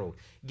herald.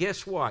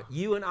 Guess what?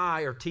 You and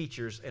I are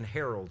teachers and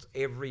heralds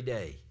every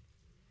day.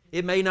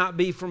 It may not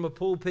be from a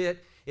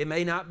pulpit. It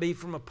may not be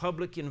from a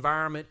public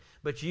environment,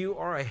 but you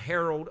are a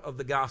herald of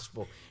the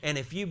gospel. And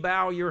if you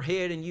bow your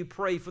head and you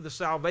pray for the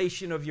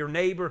salvation of your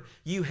neighbor,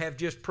 you have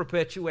just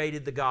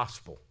perpetuated the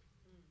gospel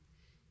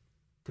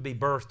to be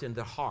birthed in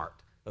the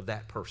heart of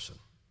that person.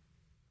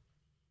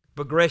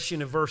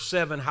 Progression of verse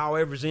 7,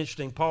 however, is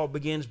interesting. Paul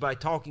begins by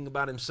talking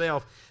about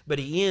himself, but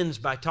he ends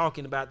by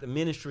talking about the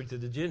ministry to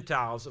the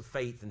Gentiles of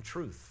faith and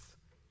truth.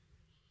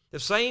 The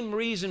same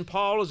reason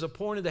Paul is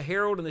appointed the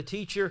herald and the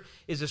teacher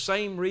is the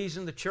same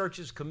reason the church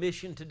is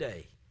commissioned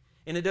today.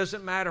 And it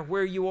doesn't matter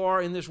where you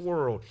are in this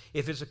world.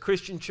 If it's a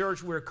Christian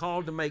church, we're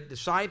called to make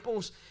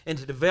disciples and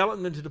to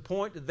develop them to the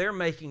point that they're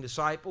making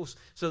disciples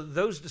so that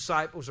those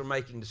disciples are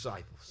making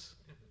disciples.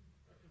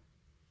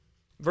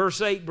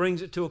 Verse 8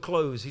 brings it to a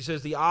close. He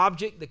says the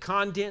object, the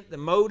content, the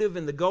motive,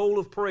 and the goal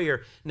of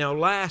prayer. Now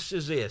last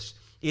is this,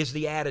 is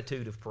the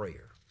attitude of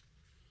prayer.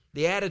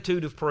 The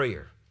attitude of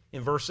prayer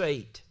in verse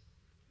 8.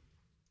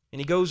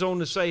 And he goes on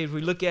to say, as we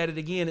look at it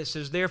again, it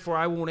says, therefore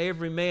I want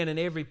every man in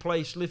every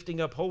place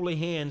lifting up holy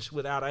hands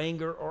without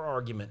anger or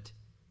argument.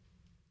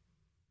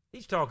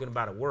 He's talking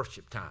about a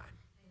worship time.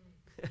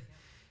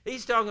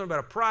 He's talking about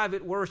a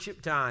private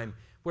worship time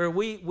where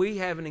we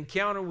have an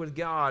encounter with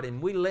God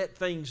and we let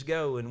things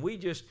go and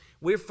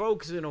we're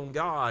focusing on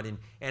God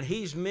and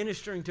He's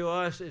ministering to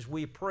us as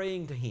we're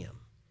praying to Him.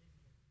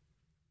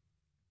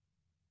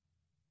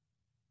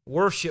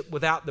 Worship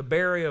without the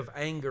barrier of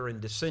anger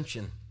and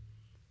dissension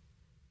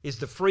is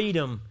the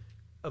freedom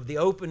of the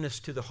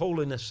openness to the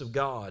holiness of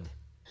God.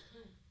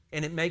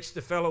 And it makes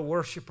the fellow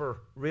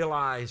worshiper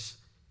realize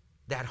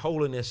that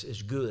holiness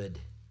is good.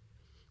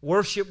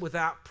 Worship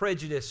without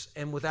prejudice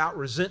and without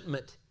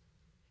resentment,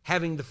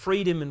 having the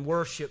freedom in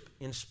worship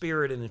in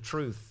spirit and in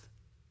truth.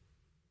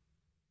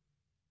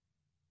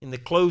 In the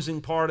closing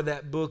part of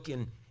that book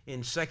in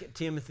 2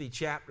 Timothy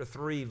chapter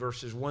 3,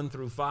 verses 1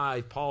 through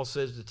 5, Paul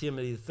says to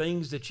Timothy, the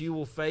things that you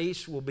will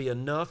face will be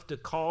enough to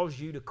cause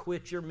you to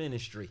quit your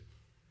ministry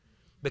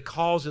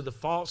because of the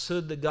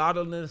falsehood, the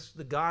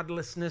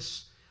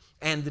godlessness,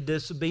 and the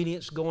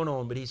disobedience going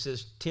on. But he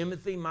says,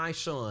 Timothy, my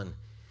son,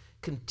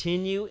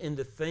 continue in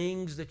the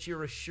things that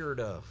you're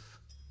assured of.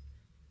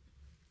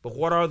 But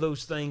what are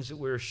those things that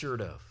we're assured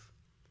of?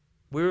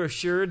 We're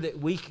assured that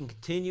we can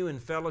continue in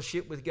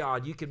fellowship with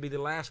God. You could be the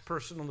last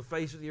person on the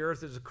face of the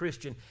earth as a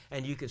Christian,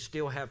 and you can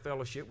still have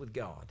fellowship with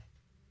God.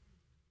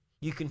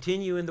 You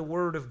continue in the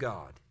Word of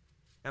God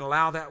and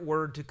allow that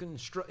Word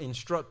to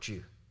instruct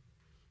you.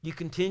 You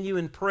continue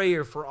in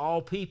prayer for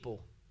all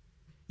people.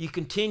 You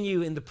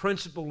continue in the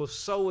principle of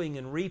sowing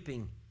and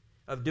reaping,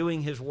 of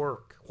doing His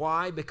work.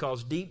 Why?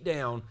 Because deep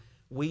down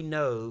we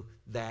know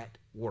that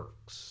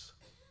works.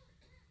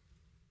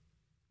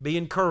 Be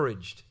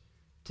encouraged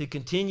to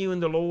continue in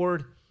the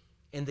Lord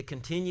and to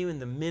continue in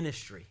the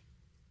ministry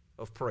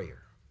of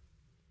prayer.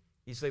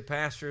 You say,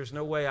 Pastor, there's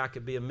no way I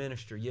could be a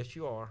minister. Yes,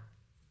 you are.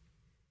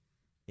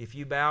 If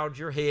you bowed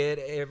your head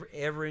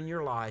ever in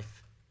your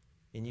life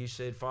and you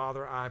said,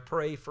 Father, I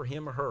pray for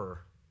him or her,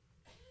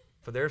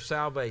 for their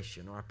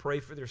salvation, or I pray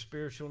for their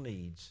spiritual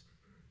needs,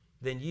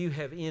 then you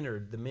have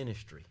entered the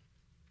ministry,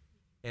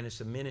 and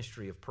it's a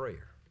ministry of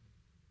prayer.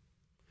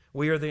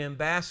 We are the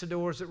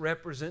ambassadors that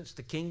represents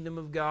the kingdom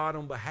of God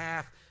on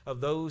behalf of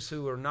those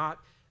who are not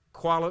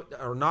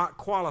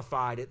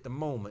qualified at the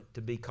moment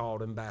to be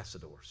called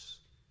ambassadors.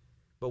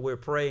 But we're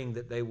praying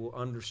that they will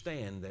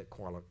understand that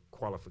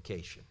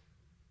qualification.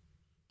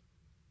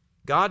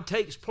 God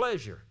takes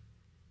pleasure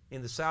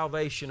in the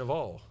salvation of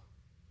all.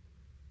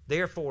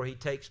 Therefore, He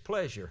takes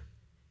pleasure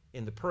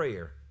in the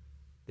prayer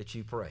that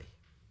you pray?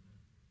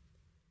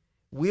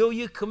 Will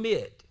you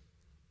commit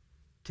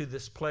to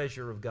this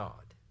pleasure of God?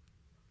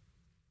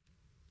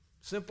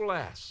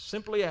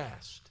 Simply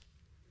asked.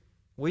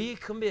 Will you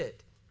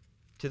commit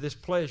to this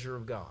pleasure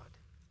of God?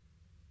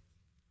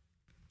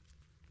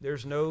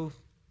 There's no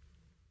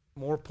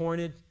more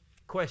pointed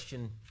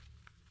question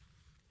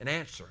and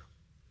answer.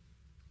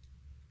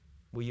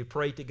 Will you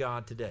pray to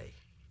God today?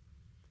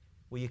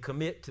 Will you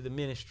commit to the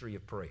ministry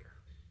of prayer?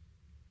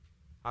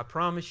 I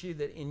promise you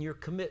that in your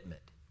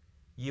commitment,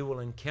 you will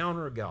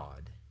encounter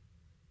God,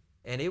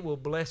 and it will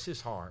bless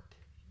His heart,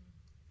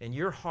 and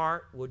your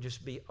heart will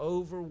just be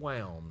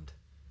overwhelmed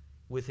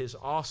with His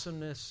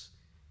awesomeness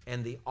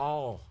and the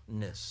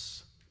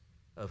awness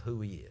of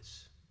who He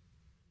is.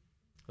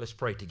 Let's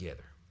pray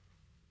together.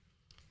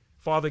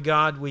 Father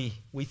God, we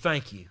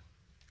thank You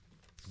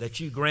that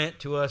You grant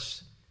to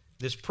us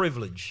this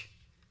privilege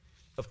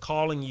of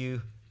calling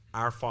You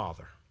our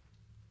Father.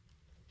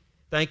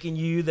 Thanking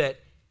You that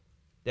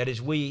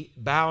as we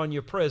bow in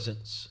Your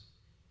presence,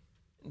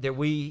 that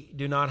we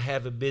do not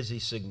have a busy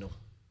signal,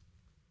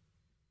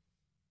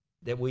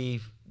 that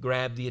we've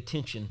grabbed the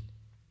attention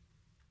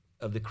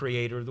of the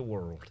Creator of the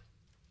world.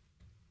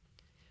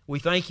 We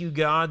thank You,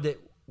 God, that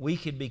we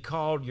could be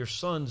called Your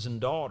sons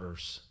and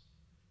daughters,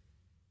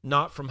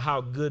 not from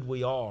how good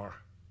we are,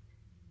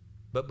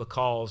 but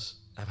because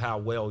of how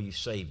well You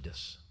saved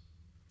us.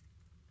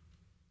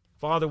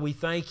 Father, we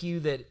thank You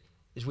that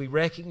as we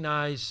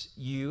recognize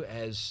You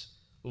as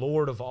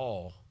Lord of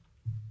all,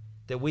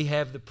 that we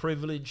have the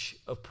privilege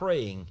of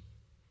praying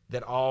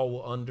that all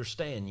will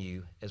understand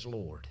You as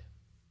Lord.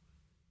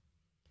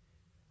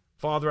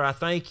 Father, I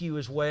thank You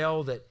as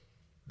well that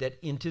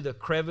into the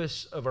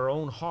crevice of our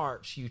own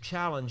hearts You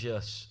challenge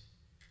us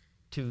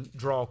to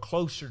draw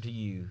closer to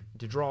You,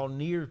 to draw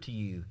near to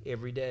You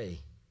every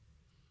day.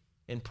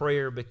 And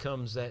prayer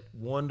becomes that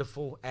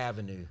wonderful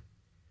avenue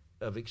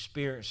of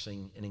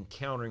experiencing and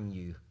encountering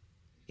You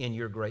in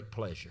Your great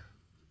pleasure.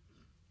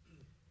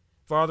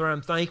 Father,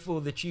 I'm thankful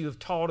that You have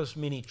taught us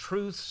many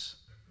truths,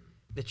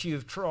 that You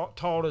have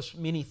taught us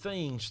many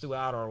things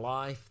throughout our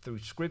life through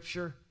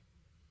Scripture,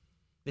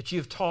 that You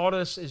have taught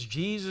us, as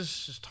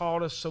Jesus has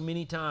taught us so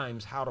many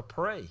times, how to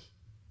pray.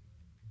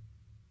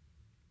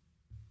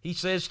 He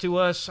says to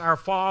us, Our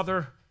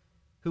Father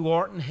who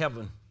art in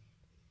heaven,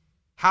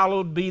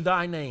 hallowed be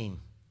Thy name.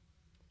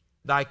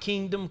 Thy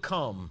kingdom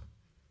come,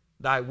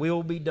 Thy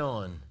will be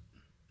done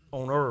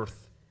on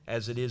earth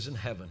as it is in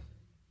heaven.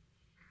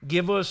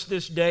 Give us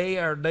this day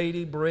our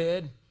daily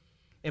bread,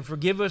 and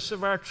forgive us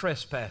of our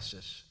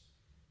trespasses,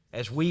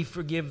 as we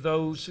forgive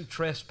those who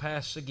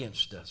trespass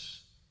against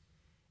us.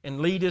 And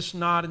lead us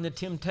not into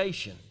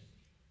temptation,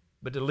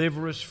 but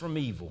deliver us from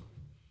evil.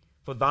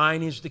 For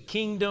Thine is the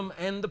kingdom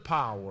and the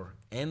power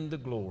and the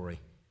glory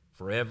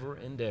forever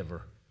and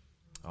ever.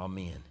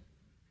 Amen.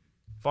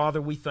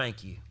 Father, we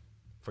thank You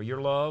for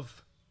Your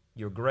love,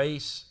 Your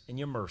grace, and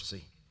Your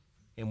mercy.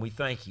 And we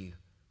thank You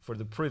for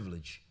the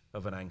privilege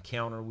of an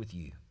encounter with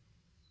You.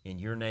 In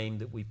Your name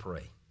that we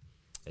pray.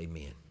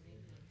 Amen.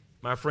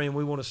 My friend,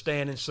 we want to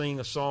stand and sing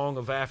a song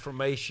of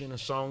affirmation, a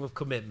song of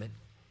commitment.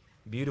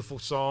 Beautiful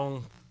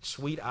song,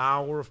 Sweet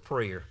Hour of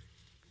Prayer.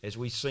 As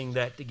we sing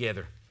that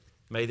together,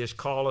 may this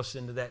call us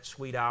into that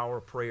sweet hour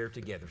of prayer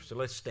together. So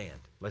let's stand.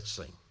 Let's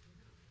sing.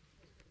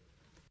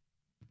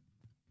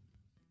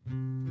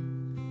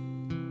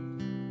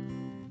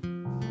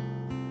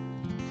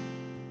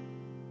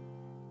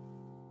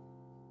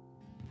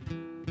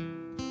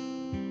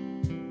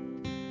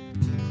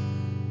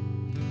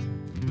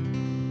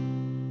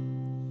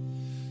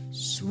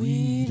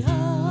 Sweet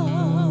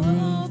hour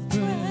of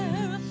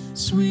prayer,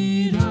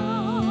 sweet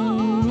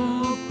hour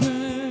of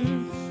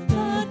prayer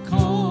that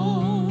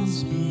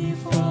calls me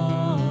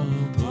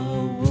from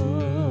a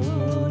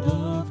world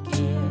of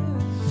care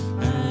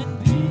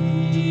and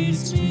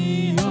leads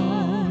me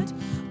out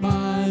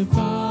my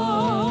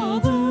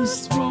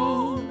Father's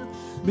throne.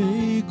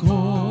 Make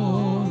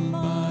all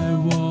my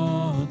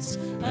wants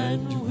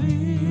and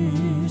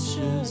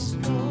wishes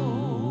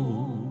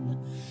known.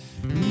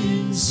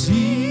 In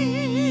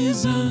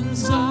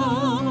seasons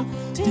of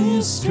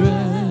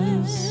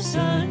distress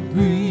and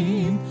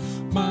grief,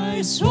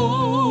 my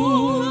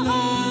soul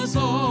has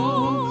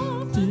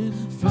often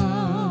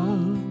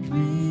found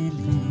relief,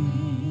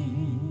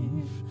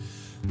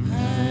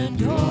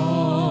 and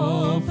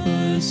oft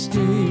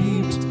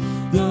escaped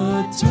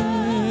the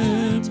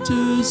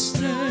tempter's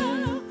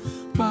snare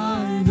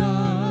by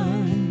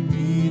Thine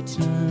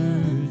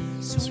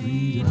return,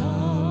 sweet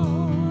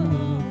hour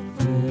of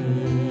prayer.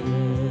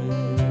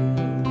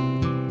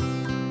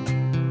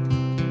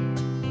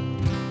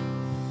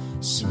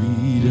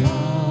 Sweet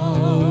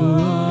hour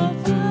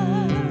of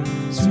prayer,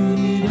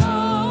 sweet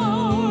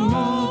hour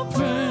of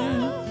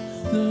prayer,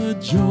 the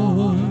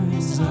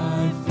joys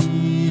I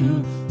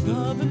feel,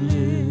 the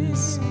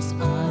blisses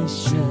I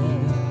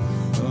share,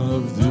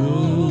 of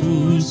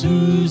those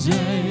whose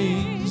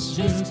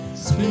anxious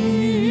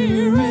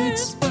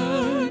spirits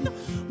burn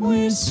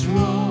with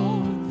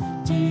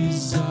strong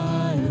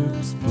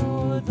desires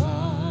for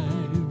Thy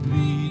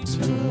return.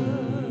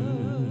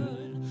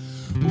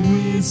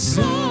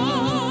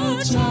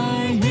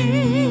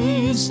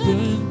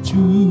 hasten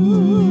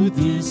to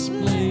this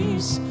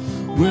place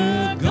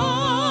where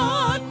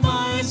God,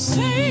 my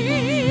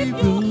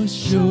Savior,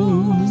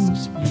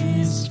 shows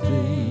His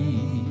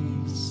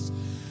face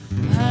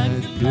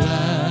and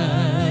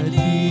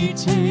gladly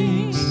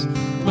takes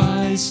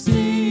my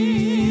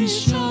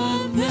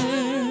station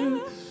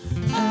there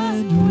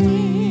and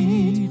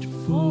wait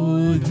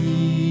for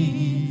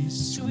the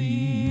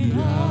sweet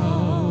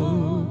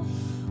hour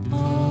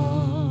of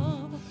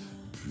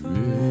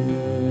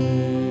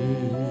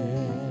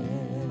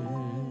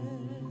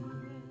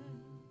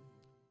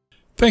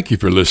Thank you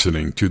for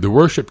listening to the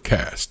Worship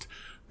Cast,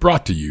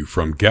 brought to you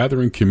from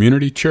Gathering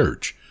Community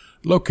Church,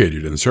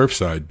 located in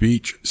Surfside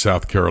Beach,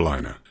 South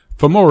Carolina.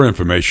 For more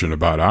information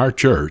about our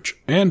church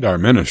and our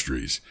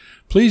ministries,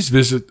 please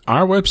visit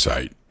our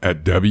website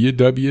at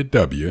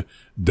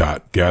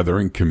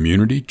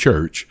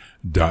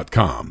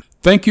www.gatheringcommunitychurch.com.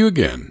 Thank you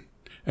again,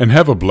 and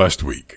have a blessed week.